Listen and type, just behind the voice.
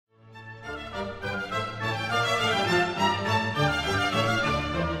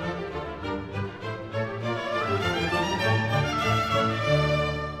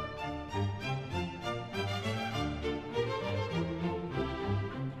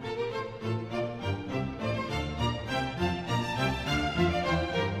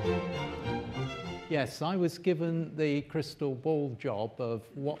Yes, I was given the crystal ball job of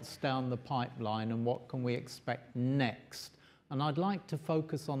what's down the pipeline and what can we expect next. And I'd like to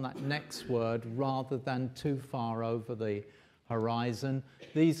focus on that next word rather than too far over the horizon.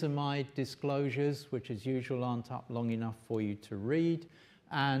 These are my disclosures, which as usual aren't up long enough for you to read.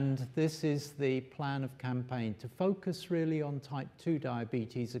 And this is the plan of campaign to focus really on type 2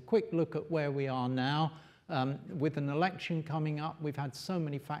 diabetes. A quick look at where we are now. With an election coming up, we've had so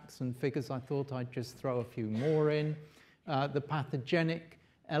many facts and figures, I thought I'd just throw a few more in. The pathogenic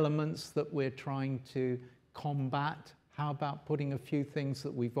elements that we're trying to combat. How about putting a few things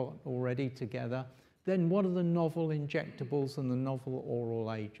that we've got already together? Then what are the novel injectables and the novel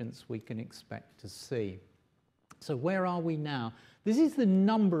oral agents we can expect to see? So where are we now? This is the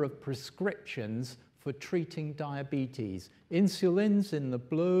number of prescriptions for treating diabetes. Insulin's in the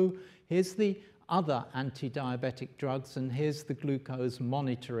blue. Here's the other anti-diabetic drugs, and here's the glucose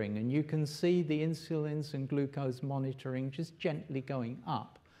monitoring. And you can see the insulins and glucose monitoring just gently going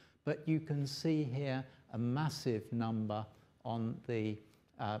up. But you can see here a massive number on the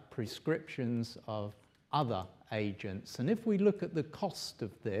prescriptions of other agents. And if we look at the cost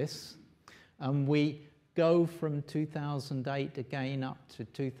of this, and we go from 2008 again up to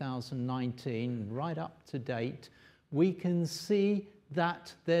 2019, right up to date, we can see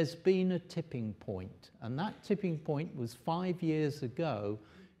that there's been a tipping point. And that tipping point was 5 years ago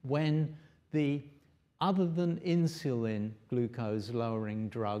when the other than insulin glucose lowering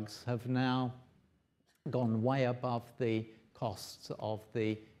drugs have now gone way above the costs of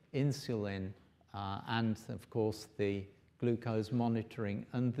the insulin and of course the glucose monitoring.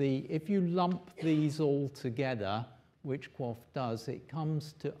 And if you lump these all together, which QOF does, it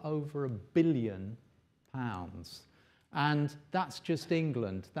comes to over £1 billion. And that's just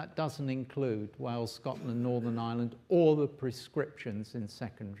England. That doesn't include Wales, Scotland, Northern Ireland, or the prescriptions in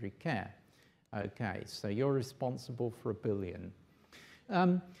secondary care. Okay, so you're responsible for £1 billion.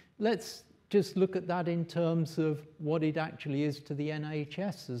 Let's just look at that in terms of what it actually is to the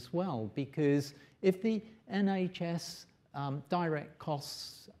NHS as well, because if the NHS direct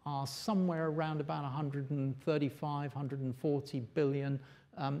costs are somewhere around about 135, 140 billion,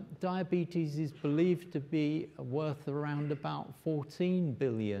 diabetes is believed to be worth around about 14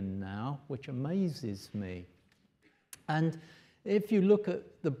 billion now, which amazes me. And if you look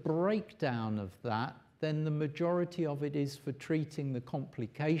at the breakdown of that, then the majority of it is for treating the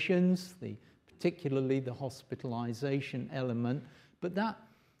complications, particularly the hospitalization element. But that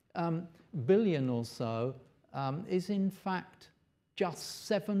billion or so is in fact just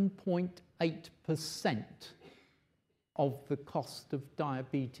 7.8% of the cost of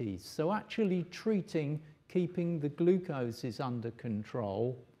diabetes. So actually keeping the glucoses under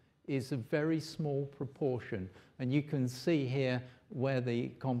control is a very small proportion. And you can see here where the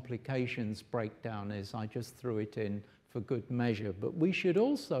complications breakdown is. I just threw it in for good measure. But we should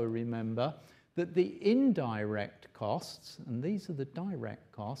also remember that the indirect costs, and these are the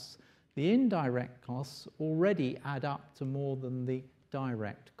direct costs, the indirect costs already add up to more than the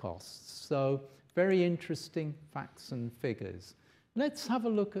direct costs. So very interesting facts and figures. Let's have a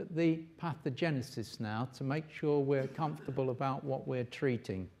look at the pathogenesis now to make sure we're comfortable about what we're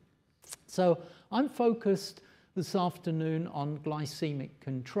treating. So I'm focused this afternoon on glycemic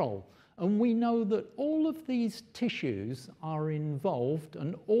control. And we know that all of these tissues are involved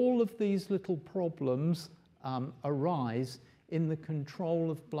and all of these little problems arise in the control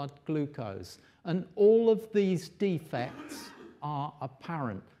of blood glucose. And all of these defects are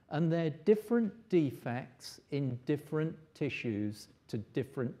apparent. And they're different defects in different tissues to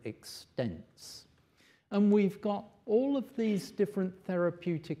different extents. And we've got all of these different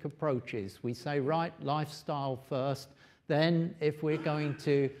therapeutic approaches. We say, right, lifestyle first. Then if we're going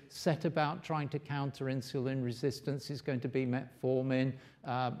to set about trying to counter insulin resistance, it's going to be metformin.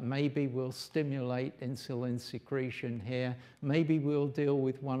 Maybe we'll stimulate insulin secretion here. Maybe we'll deal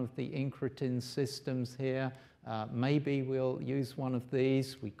with one of the incretin systems here. Maybe we'll use one of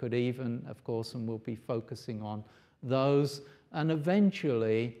these. We could even, of course, and we'll be focusing on those. And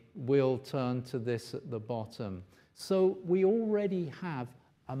eventually, we'll turn to this at the bottom. So we already have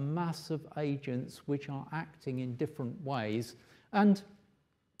a mass of agents which are acting in different ways, and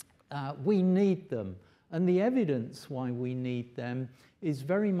we need them. And the evidence why we need them is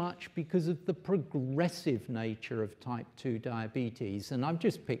very much because of the progressive nature of type 2 diabetes. And I've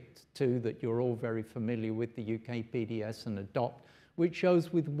just picked two that you're all very familiar with, the UK-PDS and ADOPT, which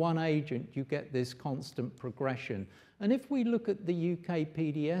shows with one agent you get this constant progression. And if we look at the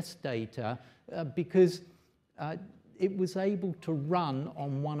UK-PDS data, because it was able to run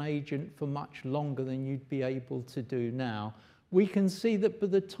on one agent for much longer than you'd be able to do now, we can see that by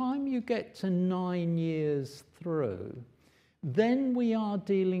the time you get to 9 years through, then we are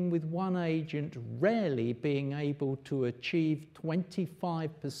dealing with one agent rarely being able to achieve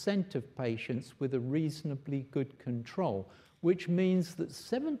 25% of patients with a reasonably good control, which means that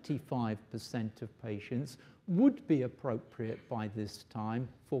 75% of patients would be appropriate by this time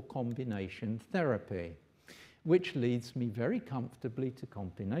for combination therapy, which leads me very comfortably to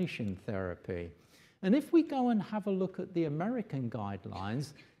combination therapy. And if we go and have a look at the American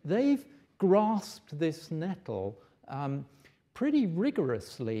guidelines, they've grasped this nettle pretty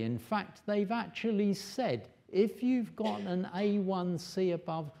rigorously. In fact, they've actually said if you've got an A1C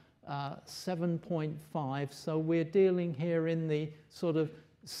above 7.5, so we're dealing here in the sort of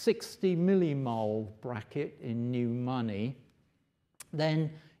 60 millimole bracket in new money,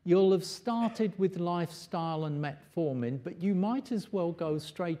 then you'll have started with lifestyle and metformin, but you might as well go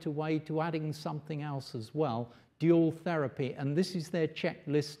straight away to adding something else as well, dual therapy. And this is their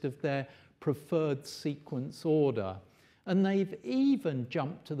checklist of their preferred sequence order. And they've even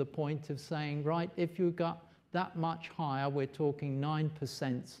jumped to the point of saying, right, if you got that much higher, we're talking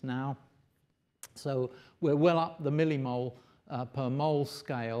 9% now, so we're well up the millimole per mole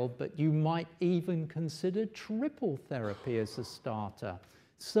scale, but you might even consider triple therapy as a starter.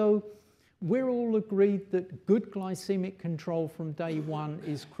 So we're all agreed that good glycemic control from day one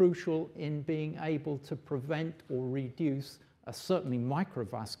is crucial in being able to prevent or reduce certainly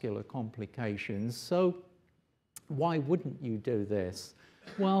microvascular complications. So why wouldn't you do this?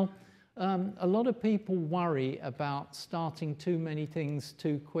 Well, a lot of people worry about starting too many things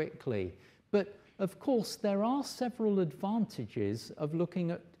too quickly. But of course, there are several advantages of looking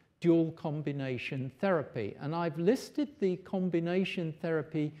at dual combination therapy. And I've listed the combination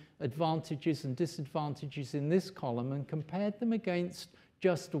therapy advantages and disadvantages in this column and compared them against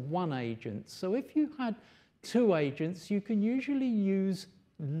just one agent. So if you had two agents, you can usually use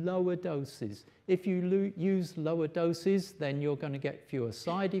lower doses. If you use lower doses, then you're going to get fewer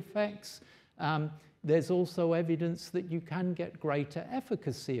side effects. There's also evidence that you can get greater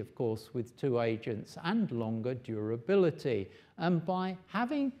efficacy, of course, with two agents and longer durability. And by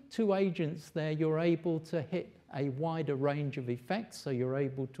having two agents there, you're able to hit a wider range of effects, so you're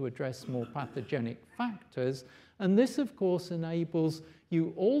able to address more pathogenic factors. And this, of course, enables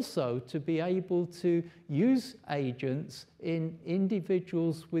you also to be able to use agents in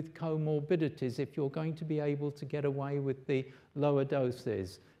individuals with comorbidities if you're going to be able to get away with the lower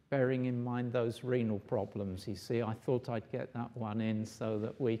doses, bearing in mind those renal problems. You see, I thought I'd get that one in so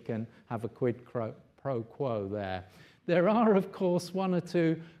that we can have a quid pro quo there. There are, of course, one or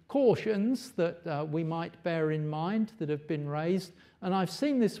two cautions that we might bear in mind that have been raised. And I've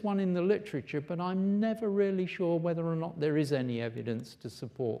seen this one in the literature, but I'm never really sure whether or not there is any evidence to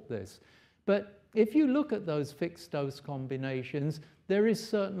support this. But if you look at those fixed dose combinations, there is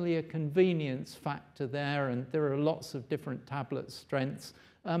certainly a convenience factor there, and there are lots of different tablet strengths.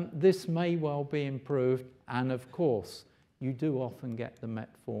 This may well be improved, and of course, you do often get the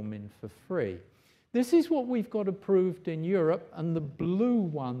metformin for free. This is what we've got approved in Europe, and the blue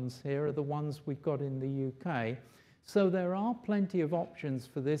ones here are the ones we've got in the UK. So there are plenty of options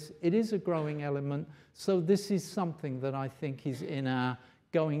for this. It is a growing element, so this is something that I think is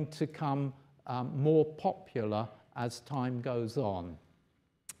going to come more popular as time goes on.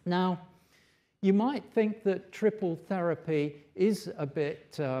 Now, you might think that triple therapy is a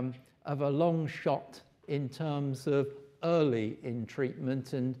bit of a long shot in terms of early in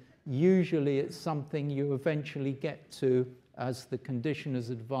treatment, and usually it's something you eventually get to as the condition has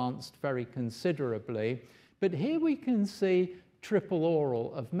advanced very considerably. But here we can see triple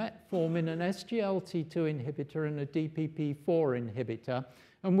oral of metformin, an SGLT2 inhibitor and a DPP4 inhibitor.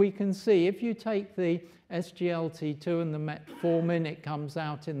 And we can see if you take the SGLT2 and the metformin, it comes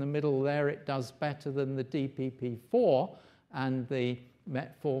out in the middle there. It does better than the DPP4 and the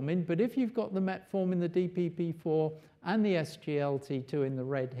metformin. But if you've got the metformin, the DPP4 and the SGLT2 in the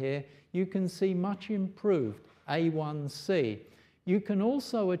red here, you can see much improved A1C. You can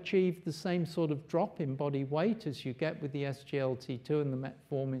also achieve the same sort of drop in body weight as you get with the SGLT2 and the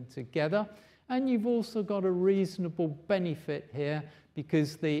metformin together. And you've also got a reasonable benefit here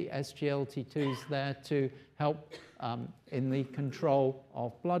because the SGLT2 is there to help in the control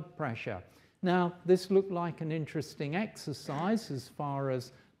of blood pressure. Now, this looked like an interesting exercise as far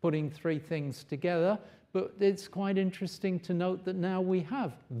as putting three things together, but it's quite interesting to note that now we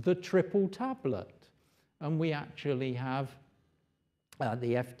have the triple tablet, and we actually have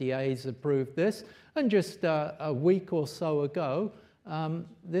the FDA's approved this, and just a week or so ago,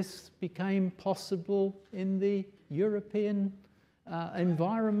 this became possible in the European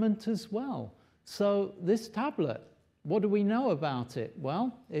environment as well. So this tablet what do we know about it?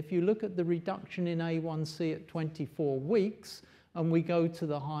 Well, if you look at the reduction in A1C at 24 weeks, and we go to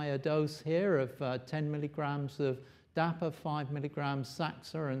the higher dose here of 10 milligrams of DAPA, 5 milligrams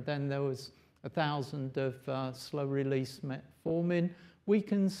Saxa, and then there was 1,000 of slow-release metformin, we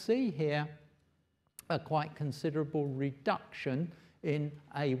can see here a quite considerable reduction in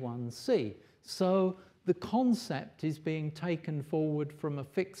A1C. So the concept is being taken forward from a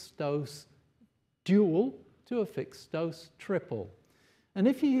fixed dose dual to a fixed dose triple. And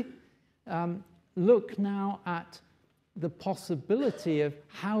if you look now at the possibility of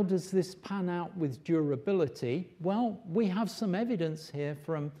how does this pan out with durability, well, we have some evidence here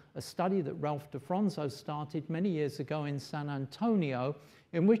from a study that Ralph DeFronzo started many years ago in San Antonio,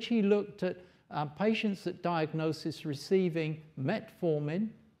 in which he looked at patients at diagnosis receiving metformin,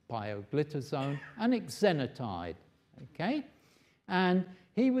 pioglitazone, and exenatide, okay? And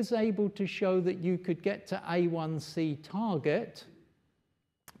he was able to show that you could get to A1C target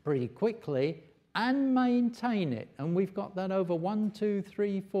pretty quickly and maintain it. And we've got that over 1, 2,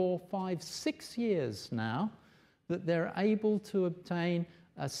 3, 4, 5, 6 years now, that they're able to obtain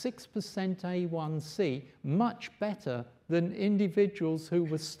a 6% A1C, much better than individuals who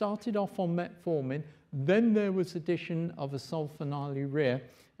were started off on metformin, then there was addition of a sulfonylurea,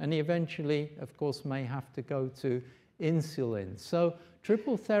 and he eventually, of course, may have to go to insulin. So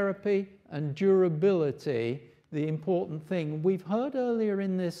triple therapy and durability, the important thing. We've heard earlier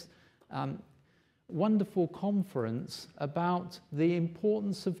in this wonderful conference about the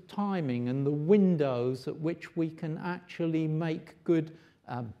importance of timing and the windows at which we can actually make good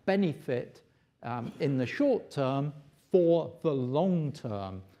benefit in the short term for the long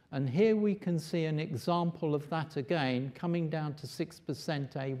term. And here we can see an example of that again, coming down to 6%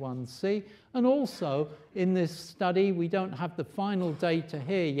 A1C. And also in this study, we don't have the final data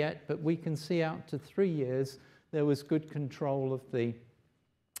here yet, but we can see out to 3 years, there was good control of the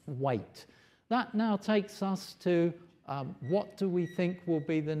weight. That now takes us to what do we think will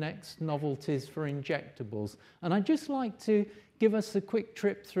be the next novelties for injectables. And I'd just like to give us a quick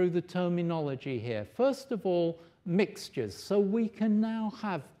trip through the terminology here. First of all, mixtures. So we can now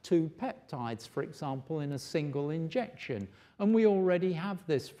have 2 peptides, for example, in a single injection. And we already have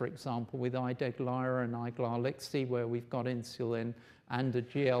this, for example, with Ideglira and Iglalixy, where we've got insulin and a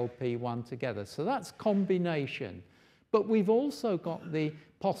GLP-1 together. So that's combination. But we've also got the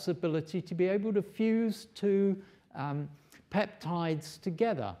possibility to be able to fuse 2 peptides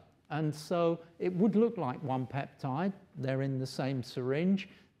together. And so it would look like one peptide. They're in the same syringe.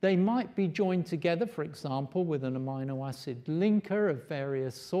 They might be joined together, for example, with an amino acid linker of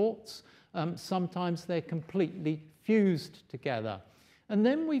various sorts. Sometimes they're completely fused together. And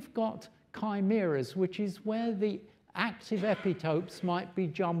then we've got chimeras, which is where the active epitopes might be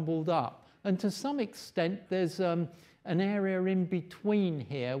jumbled up. And to some extent, there's an area in between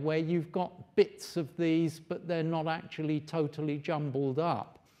here where you've got bits of these, but they're not actually totally jumbled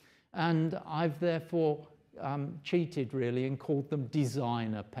up. And I've therefore cheated really and called them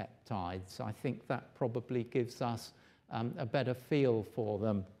designer peptides. I think that probably gives us a better feel for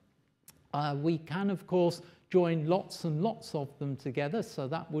them. We can, of course, join lots and lots of them together, so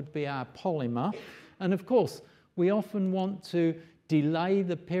that would be our polymer. And of course, we often want to delay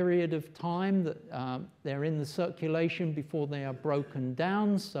the period of time that they're in the circulation before they are broken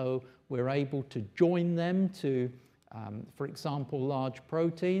down, so we're able to join them to, for example, large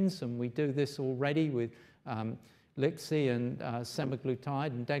proteins, and we do this already with Lixi and semaglutide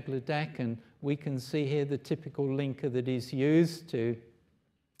and degludec, and we can see here the typical linker that is used to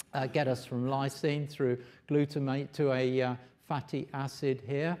get us from lysine through glutamate to a fatty acid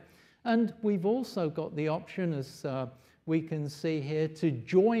here. And we've also got the option, as we can see here, to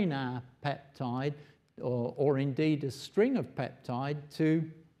join our peptide or indeed a string of peptide to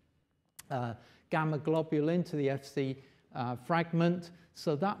gamma globulin, to the Fc fragment.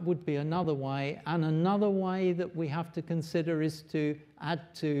 So that would be another way. And another way that we have to consider is to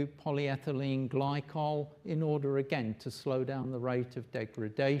add to polyethylene glycol in order, again, to slow down the rate of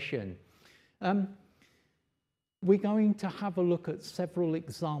degradation. We're going to have a look at several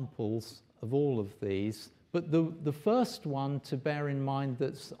examples of all of these. But the first one to bear in mind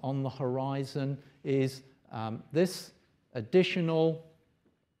that's on the horizon is this additional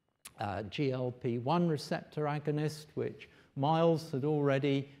GLP-1 receptor agonist, which Miles had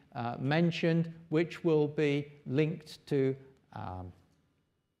already mentioned, which will be linked to a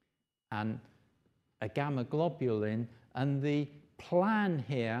gamma globulin. And the plan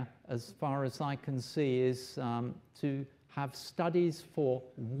here, as far as I can see, is to have studies for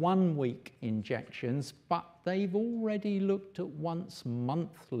 1-week injections, but they've already looked at once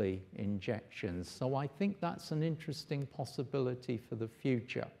monthly injections. So I think that's an interesting possibility for the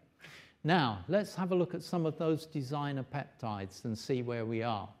future. Now, let's have a look at some of those designer peptides and see where we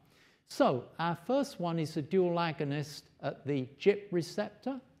are. So our first one is a dual agonist at the GIP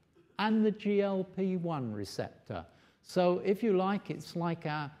receptor and the GLP-1 receptor. So if you like, it's like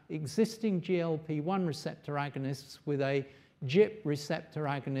our existing GLP-1 receptor agonists with a GIP receptor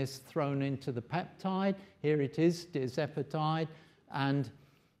agonist thrown into the peptide. Here it is, diazepatide. And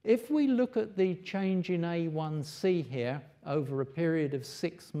if we look at the change in A1C here over a period of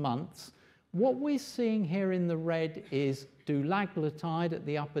 6 months, what we're seeing here in the red is dulaglutide at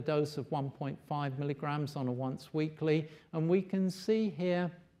the upper dose of 1.5 milligrams on a once weekly. And we can see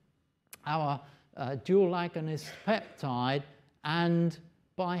here our dual agonist peptide, and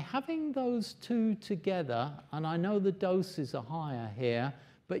by having those two together, and I know the doses are higher here,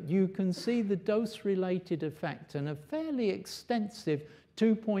 but you can see the dose-related effect and a fairly extensive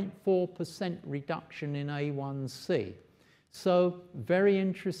 2.4% reduction in A1C. So very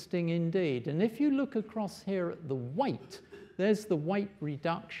interesting indeed. And if you look across here at the weight, there's the weight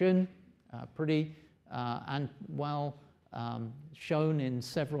reduction, pretty and well shown in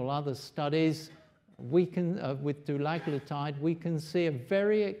several other studies. We can, with dulaglutide, we can see a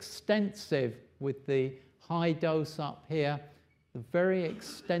very extensive, with the high dose up here, a very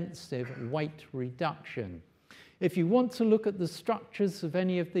extensive weight reduction. If you want to look at the structures of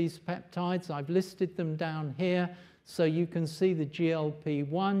any of these peptides, I've listed them down here. So you can see the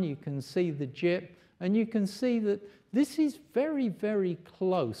GLP-1, you can see the GIP, and you can see that this is very, very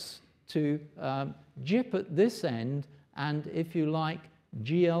close to GIP at this end, and if you like,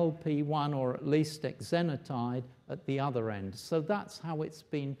 GLP-1 or at least exenatide at the other end. So that's how it's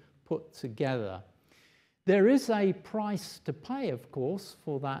been put together. There is a price to pay, of course,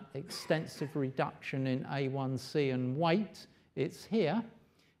 for that extensive reduction in A1C and weight. It's here,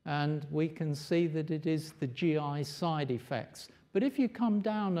 and we can see that it is the GI side effects. But if you come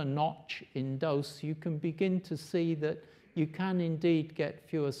down a notch in dose, you can begin to see that you can indeed get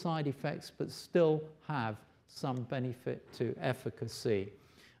fewer side effects, but still have some benefit to efficacy.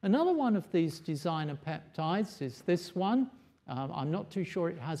 Another one of these designer peptides is this one. I'm not too sure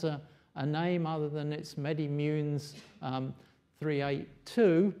it has a name other than it's MedImmune's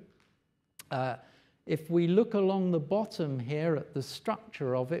 382. If we look along the bottom here at the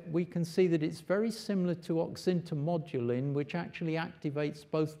structure of it, we can see that it's very similar to oxyntomodulin, which actually activates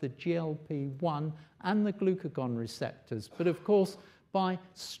both the GLP-1 and the glucagon receptors. But of course, by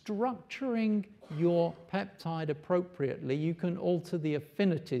structuring your peptide appropriately, you can alter the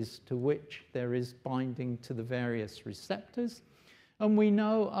affinities to which there is binding to the various receptors. And we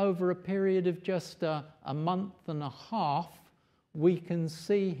know over a period of just a month and a half, we can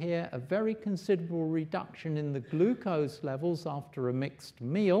see here a very considerable reduction in the glucose levels after a mixed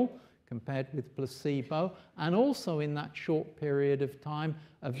meal compared with placebo, and also in that short period of time,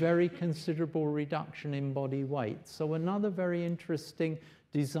 a very considerable reduction in body weight. So another very interesting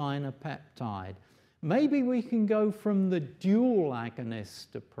designer peptide. Maybe we can go from the dual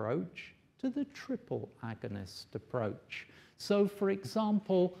agonist approach to the triple agonist approach. So for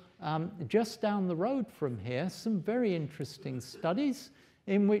example, just down the road from here, some very interesting studies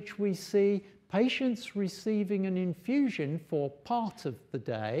in which we see patients receiving an infusion for part of the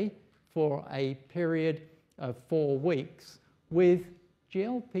day for a period of 4 weeks with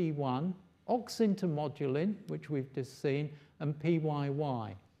GLP-1, oxyntomodulin, which we've just seen, and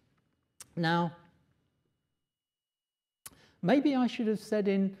PYY. Now, maybe I should have said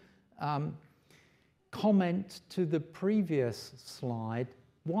in comment to the previous slide,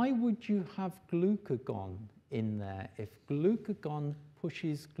 why would you have glucagon in there if glucagon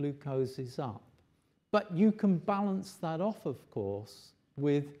pushes glucoses up? But you can balance that off, of course,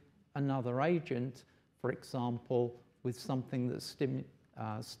 with another agent, for example, with something that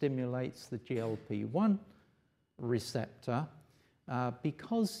stimulates the GLP-1 receptor,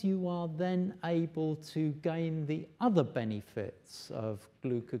 because you are then able to gain the other benefits of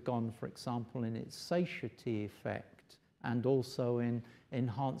glucagon, for example, in its satiety effect and also in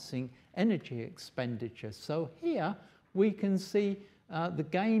enhancing energy expenditure. So here we can see the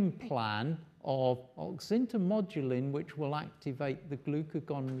game plan of oxyntomodulin, which will activate the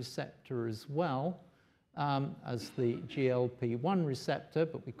glucagon receptor as well as the GLP-1 receptor,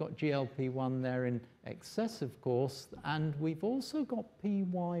 but we've got GLP-1 there in excess, of course, and we've also got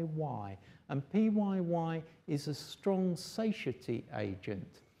PYY, and PYY is a strong satiety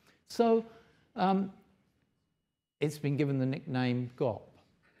agent. So it's been given the nickname GOP.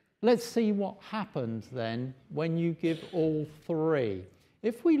 let's see what happens then when you give all three.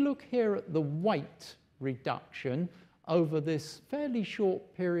 If we look here at the weight reduction over this fairly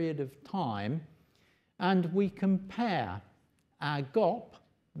short period of time, and we compare our GOP,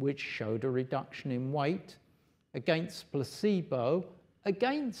 which showed a reduction in weight, against placebo,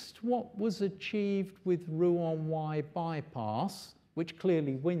 against what was achieved with Roux-en-Y bypass, which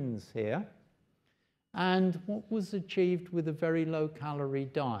clearly wins here, and what was achieved with a very low-calorie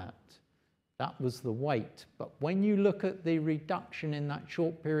diet. That was the weight. But when you look at the reduction in that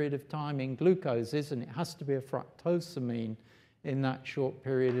short period of time in glucoses, and it has to be a fructosamine in that short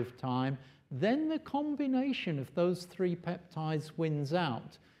period of time, then the combination of those three peptides wins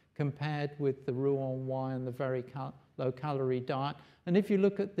out compared with the Roux-en-Y and the very low-calorie diet. And if you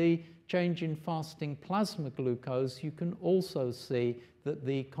look at the change in fasting plasma glucose, you can also see that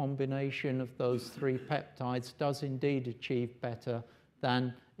the combination of those three peptides does indeed achieve better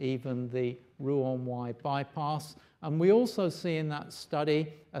than even the Roux-en-Y bypass. And we also see in that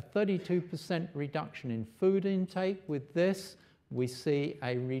study a 32% reduction in food intake with this. We see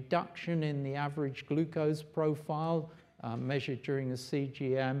a reduction in the average glucose profile measured during a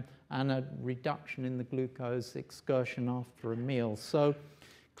CGM, and a reduction in the glucose excursion after a meal. So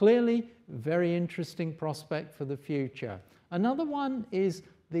clearly, very interesting prospect for the future. Another one is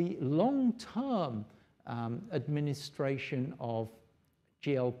the long-term administration of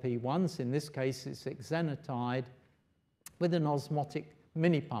GLP-1s. In this case, it's exenatide with an osmotic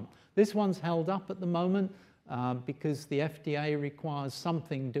mini pump. This one's held up at the moment because the FDA requires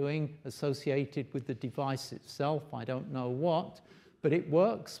something doing associated with the device itself. I don't know what, but it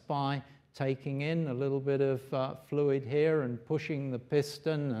works by taking in a little bit of fluid here and pushing the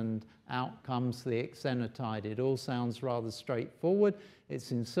piston, and out comes the exenatide. It all sounds rather straightforward.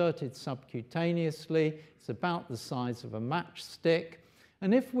 It's inserted subcutaneously. It's about the size of a matchstick.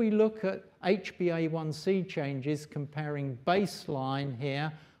 And if we look at HbA1c changes comparing baseline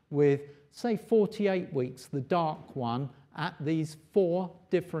here with, say, 48 weeks, the dark one, at these 4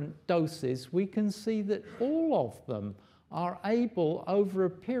 different doses, we can see that all of them are able, over a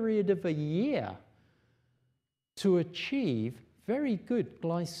period of a year, to achieve very good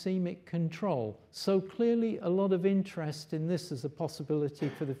glycemic control. So clearly a lot of interest in this as a possibility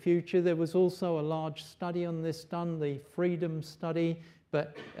for the future. There was also a large study on this done, the FREEDOM study,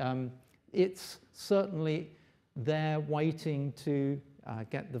 but it's certainly there waiting to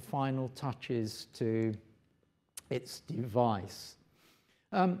get the final touches to its device.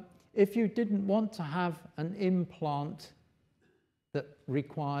 If you didn't want to have an implant that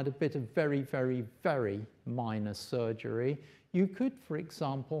required a bit of very, very, very minor surgery, you could, for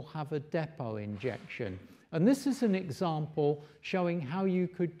example, have a depot injection. And this is an example showing how you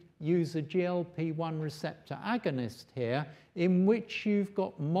could use a GLP-1 receptor agonist here, in which you've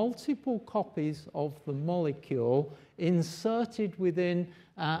got multiple copies of the molecule inserted within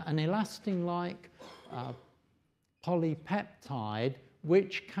an elastin-like polypeptide,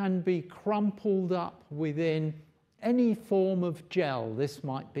 which can be crumpled up within any form of gel. This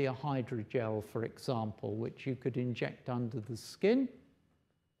might be a hydrogel, for example, which you could inject under the skin,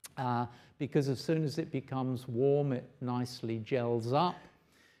 because as soon as it becomes warm, it nicely gels up.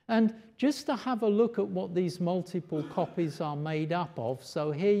 And just to have a look at what these multiple copies are made up of, so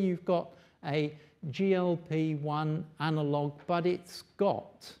here you've got a GLP-1 analog, but it's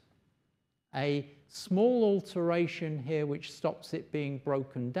got a small alteration here which stops it being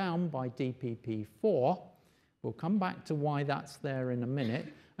broken down by DPP-4. We'll come back to why that's there in a minute.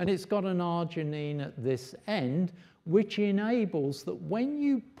 And it's got an arginine at this end, which enables that when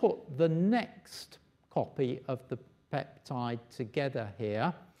you put the next copy of the peptide together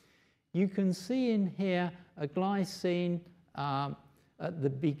here, you can see in here a glycine at the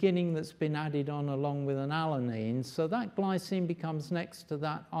beginning that's been added on along with an alanine. So that glycine becomes next to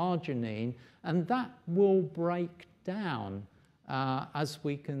that arginine, and that will break down, as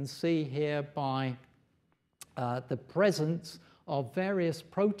we can see here, by the presence of various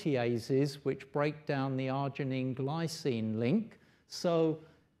proteases which break down the arginine-glycine link. So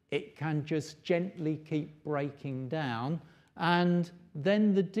it can just gently keep breaking down. And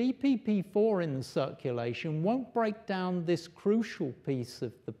then the DPP-4 in the circulation won't break down this crucial piece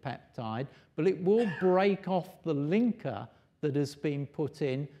of the peptide, but it will break off the linker that has been put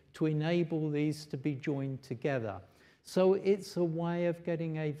in to enable these to be joined together. So it's a way of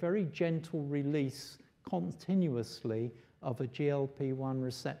getting a very gentle release continuously of a GLP-1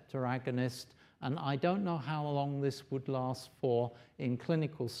 receptor agonist. And I don't know how long this would last for in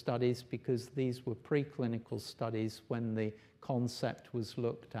clinical studies, because these were preclinical studies when the concept was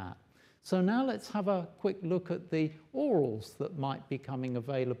looked at. So now let's have a quick look at the orals that might be coming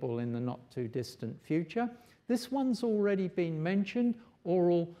available in the not too distant future. This one's already been mentioned,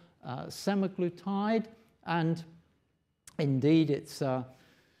 oral semaglutide, and indeed it's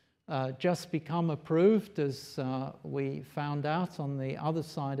just become approved, as we found out on the other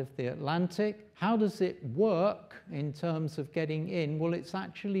side of the Atlantic. How does it work in terms of getting in? Well, it's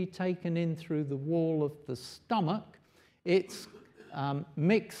actually taken in through the wall of the stomach. It's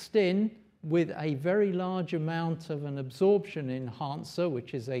mixed in with a very large amount of an absorption enhancer,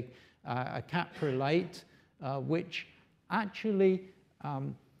 which is a caprylate, which actually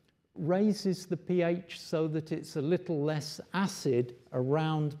raises the pH so that it's a little less acid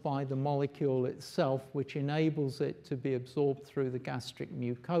around by the molecule itself, which enables it to be absorbed through the gastric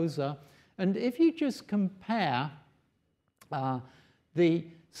mucosa. And if you just compare the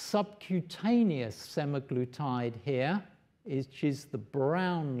subcutaneous semaglutide here, which is the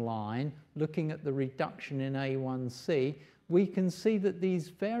brown line, looking at the reduction in A1C, we can see that these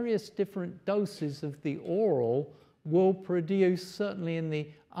various different doses of the oral will produce, certainly in the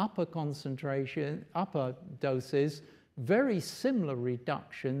upper concentration, upper doses, very similar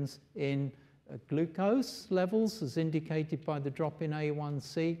reductions in glucose levels as indicated by the drop in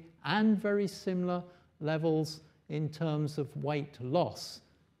A1C, and very similar levels in terms of weight loss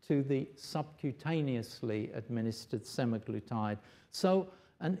to the subcutaneously administered semaglutide. So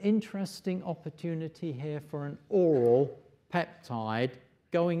an interesting opportunity here for an oral peptide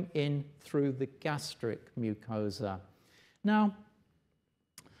going in through the gastric mucosa. Now,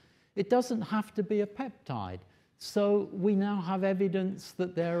 it doesn't have to be a peptide. So we now have evidence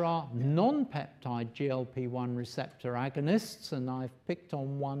that there are non-peptide GLP-1 receptor agonists, and I've picked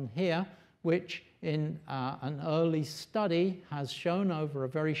on one here, which in an early study has shown over a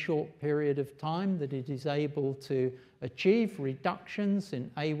very short period of time that it is able to achieve reductions in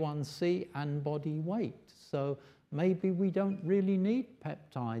A1C and body weight. So maybe we don't really need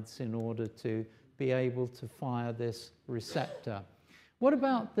peptides in order to be able to fire this receptor. What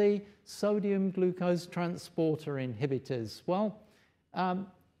about the sodium glucose transporter inhibitors? Well,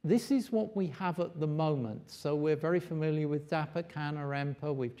 this is what we have at the moment. So we're very familiar with DAPA, CANA,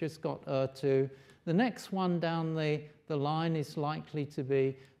 EMPA. We've just got ER2. The next one down the line is likely to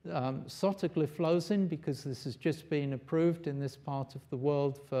be sotagliflozin, because this has just been approved in this part of the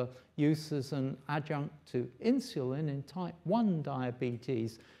world for use as an adjunct to insulin in type 1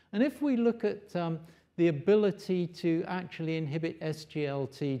 diabetes. And if we look at the ability to actually inhibit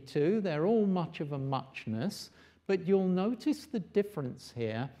SGLT2, they're all much of a muchness, but you'll notice the difference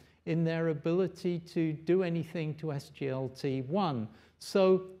here in their ability to do anything to SGLT1.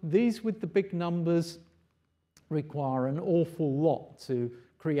 So these with the big numbers require an awful lot to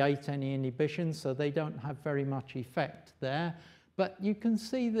create any inhibition, so they don't have very much effect there. But you can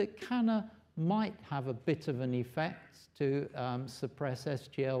see that CANA might have a bit of an effect to suppress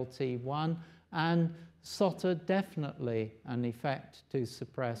SGLT1, and SOTA definitely an effect to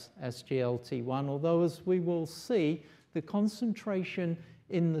suppress SGLT1, although as we will see, the concentration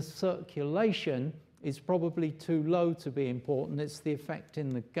in the circulation is probably too low to be important. It's the effect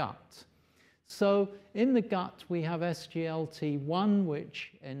in the gut. So in the gut we have SGLT1,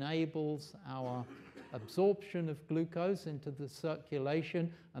 which enables our absorption of glucose into the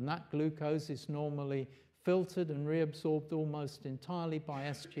circulation, and that glucose is normally filtered and reabsorbed almost entirely by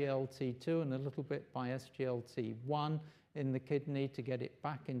SGLT2 and a little bit by SGLT1 in the kidney to get it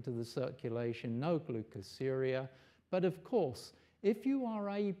back into the circulation, no glucosuria. But of course, if you are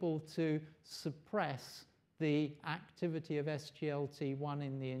able to suppress the activity of SGLT1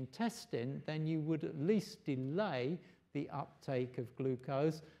 in the intestine, then you would at least delay the uptake of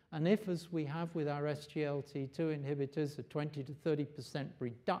glucose. And if, as we have with our SGLT2 inhibitors, a 20 to 30%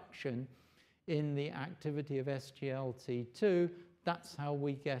 reduction in the activity of SGLT2, that's how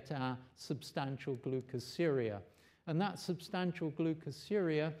we get our substantial glucosuria. And that substantial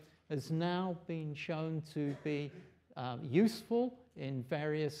glucosuria has now been shown to be useful in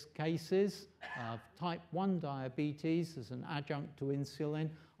various cases of type 1 diabetes as an adjunct to insulin.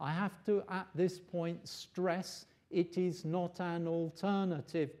 I have to, at this point, stress it is not an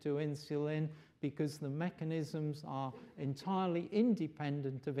alternative to insulin, because the mechanisms are entirely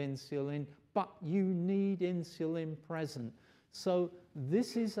independent of insulin, but you need insulin present. So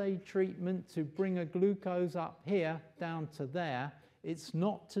this is a treatment to bring a glucose up here down to there. It's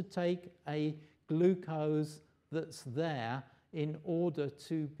not to take a glucose that's there in order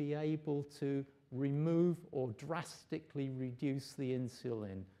to be able to remove or drastically reduce the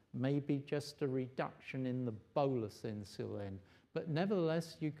insulin. Maybe just a reduction in the bolus insulin. But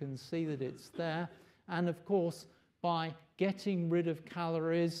nevertheless, you can see that it's there. And of course, by getting rid of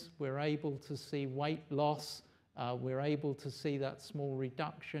calories, we're able to see weight loss. We're able to see that small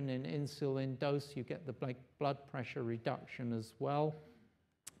reduction in insulin dose. You get the blood pressure reduction as well.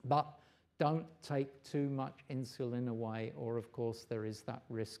 But don't take too much insulin away, or of course there is that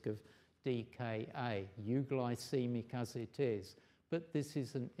risk of DKA, euglycemic as it is. But this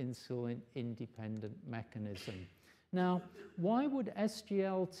is an insulin-independent mechanism. Now, why would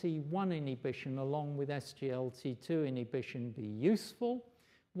SGLT1 inhibition along with SGLT2 inhibition be useful?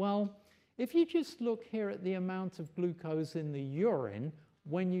 Well, if you just look here at the amount of glucose in the urine,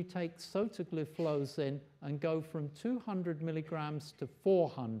 when you take sotagliflozin and go from 200 milligrams to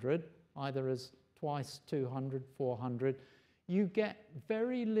 400, either as twice 200, 400, you get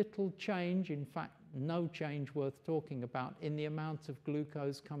very little change, in fact, no change worth talking about in the amount of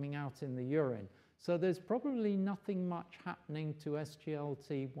glucose coming out in the urine. So there's probably nothing much happening to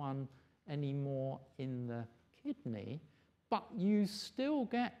SGLT1 anymore in the kidney, but you still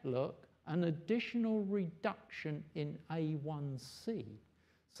get, look, an additional reduction in A1C.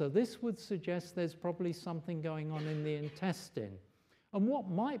 So this would suggest there's probably something going on in the intestine. And what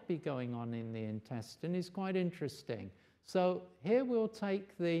might be going on in the intestine is quite interesting. So here we'll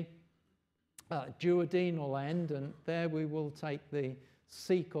take the duodenal end, and there we will take the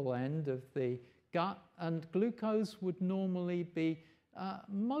cecal end of the gut, and glucose would normally be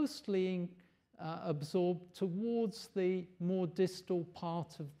mostly absorbed towards the more distal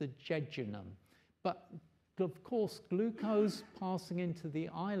part of the jejunum. But of course, glucose passing into the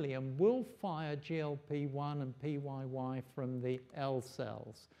ileum will fire GLP-1 and PYY from the L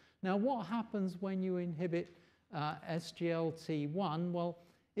cells. Now, what happens when you inhibit SGLT1? Well,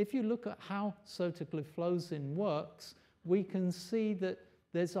 if you look at how sotagliflozin works, we can see that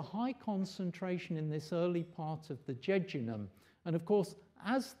there's a high concentration in this early part of the jejunum. And of course,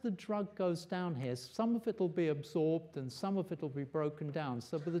 as the drug goes down here, some of it will be absorbed and some of it will be broken down.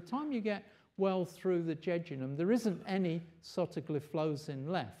 So by the time you get well through the jejunum, there isn't any sotagliflozin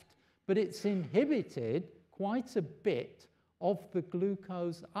left, but it's inhibited quite a bit of the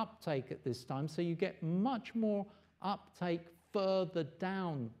glucose uptake at this time. So you get much more uptake further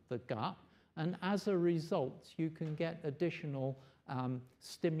down the gut, and as a result, you can get additional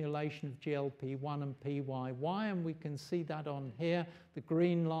stimulation of GLP-1 and PYY, and we can see that on here. The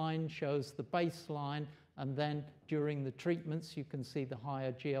green line shows the baseline, and then during the treatments, you can see the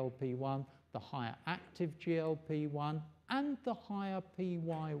higher GLP-1, the higher active GLP-1, and the higher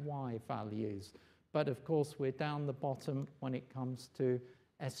PYY values. But of course, we're down the bottom when it comes to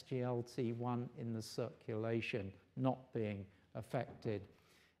SGLT1 in the circulation not being affected.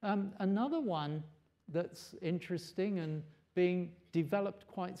 Another one that's interesting and being developed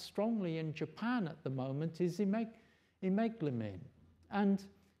quite strongly in Japan at the moment is imeglimin. And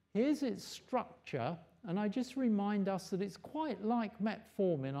here's its structure, and I just remind us that it's quite like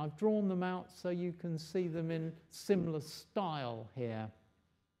metformin. I've drawn them out so you can see them in similar style here.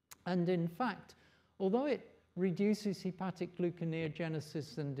 And in fact, although it reduces hepatic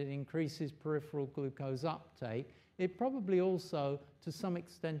gluconeogenesis and it increases peripheral glucose uptake, it probably also, to some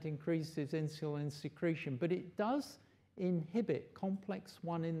extent, increases insulin secretion, but it does inhibit complex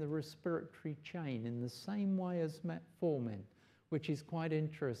 1 in the respiratory chain in the same way as metformin, which is quite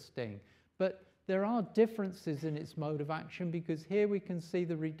interesting. But there are differences in its mode of action, because here we can see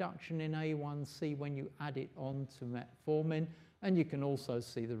the reduction in A1C when you add it on to metformin, and you can also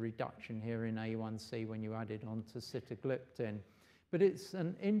see the reduction here in A1C when you add it on to sitagliptin. But it's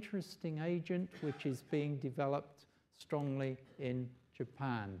an interesting agent which is being developed strongly in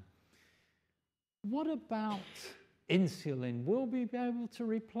Japan. What about insulin? Will we be able to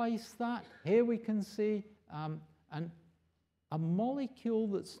replace that? Here we can see a molecule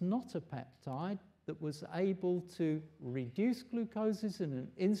that's not a peptide that was able to reduce glucoses in an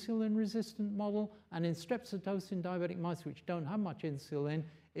insulin-resistant model, and in strepsirrhosis diabetic mice, which don't have much insulin,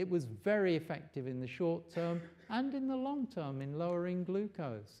 it was very effective in the short term and in the long term in lowering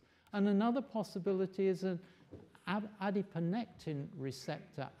glucose. And another possibility is an adiponectin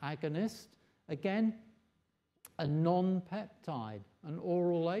receptor agonist, again, a non-peptide, an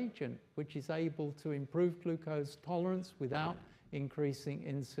oral agent, which is able to improve glucose tolerance without increasing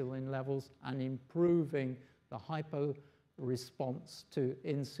insulin levels and improving the hypo response to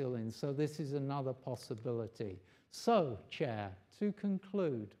insulin. So this is another possibility. So, Chair, to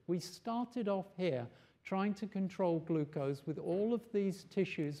conclude, we started off here trying to control glucose with all of these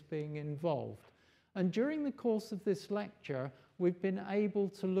tissues being involved. And during the course of this lecture, we've been able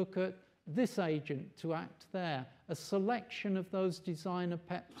to look at this agent to act there, a selection of those designer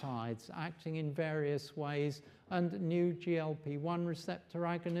peptides acting in various ways, and new GLP-1 receptor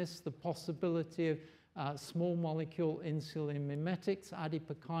agonists, the possibility of small molecule insulin mimetics,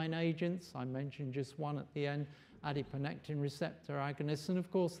 adipokine agents, I mentioned just one at the end, adiponectin receptor agonists, and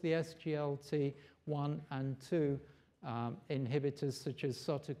of course the SGLT1 and 2 inhibitors such as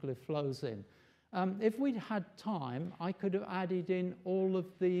sotagliflozin. If we'd had time, I could have added in all of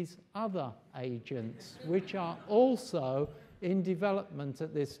these other agents, which are also in development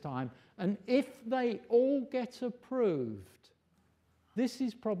at this time. And if they all get approved, this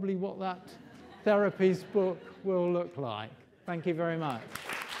is probably what that therapies book will look like. Thank you very much.